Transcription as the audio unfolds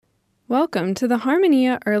Welcome to the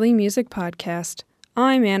Harmonia Early Music Podcast.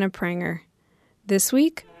 I'm Anna Pranger. This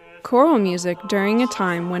week, choral music during a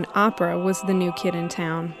time when opera was the new kid in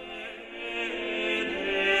town.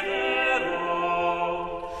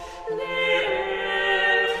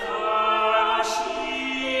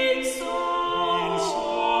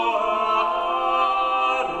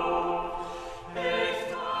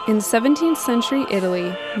 In 17th century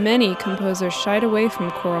Italy, many composers shied away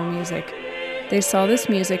from choral music. They saw this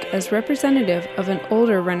music as representative of an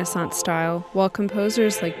older Renaissance style, while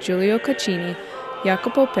composers like Giulio Caccini,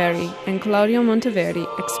 Jacopo Peri, and Claudio Monteverdi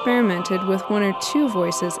experimented with one or two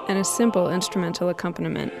voices and a simple instrumental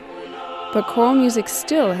accompaniment. But choral music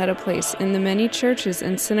still had a place in the many churches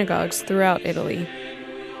and synagogues throughout Italy.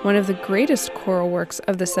 One of the greatest choral works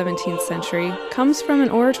of the 17th century comes from an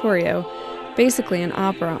oratorio, basically an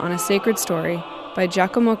opera on a sacred story, by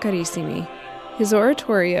Giacomo Carissimi. His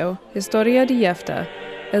oratorio, Historia di Jefta,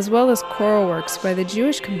 as well as choral works by the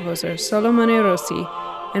Jewish composer Solomone Rossi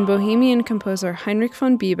and Bohemian composer Heinrich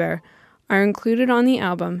von Bieber, are included on the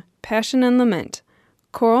album Passion and Lament,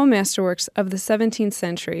 choral masterworks of the 17th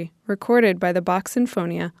century, recorded by the Bach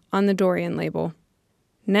Sinfonia on the Dorian label.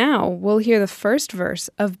 Now we'll hear the first verse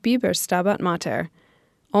of Bieber's Stabat Mater.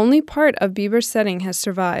 Only part of Bieber's setting has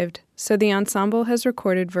survived, so the ensemble has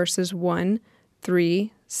recorded verses 1,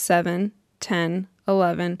 3, 7, 10,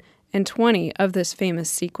 11, and 20 of this famous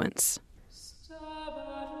sequence.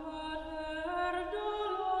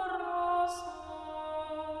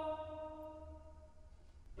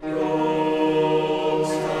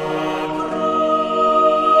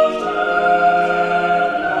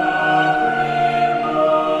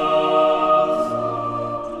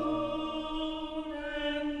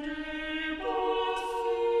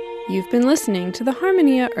 You've been listening to the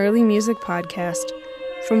Harmonia Early Music Podcast.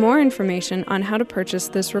 For more information on how to purchase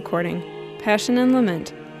this recording, Passion and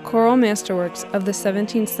Lament, Choral Masterworks of the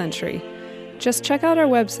 17th Century, just check out our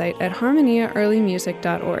website at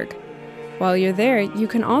harmoniaearlymusic.org. While you're there, you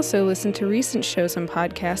can also listen to recent shows and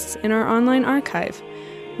podcasts in our online archive.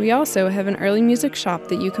 We also have an early music shop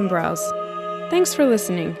that you can browse. Thanks for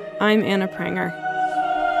listening. I'm Anna Pranger.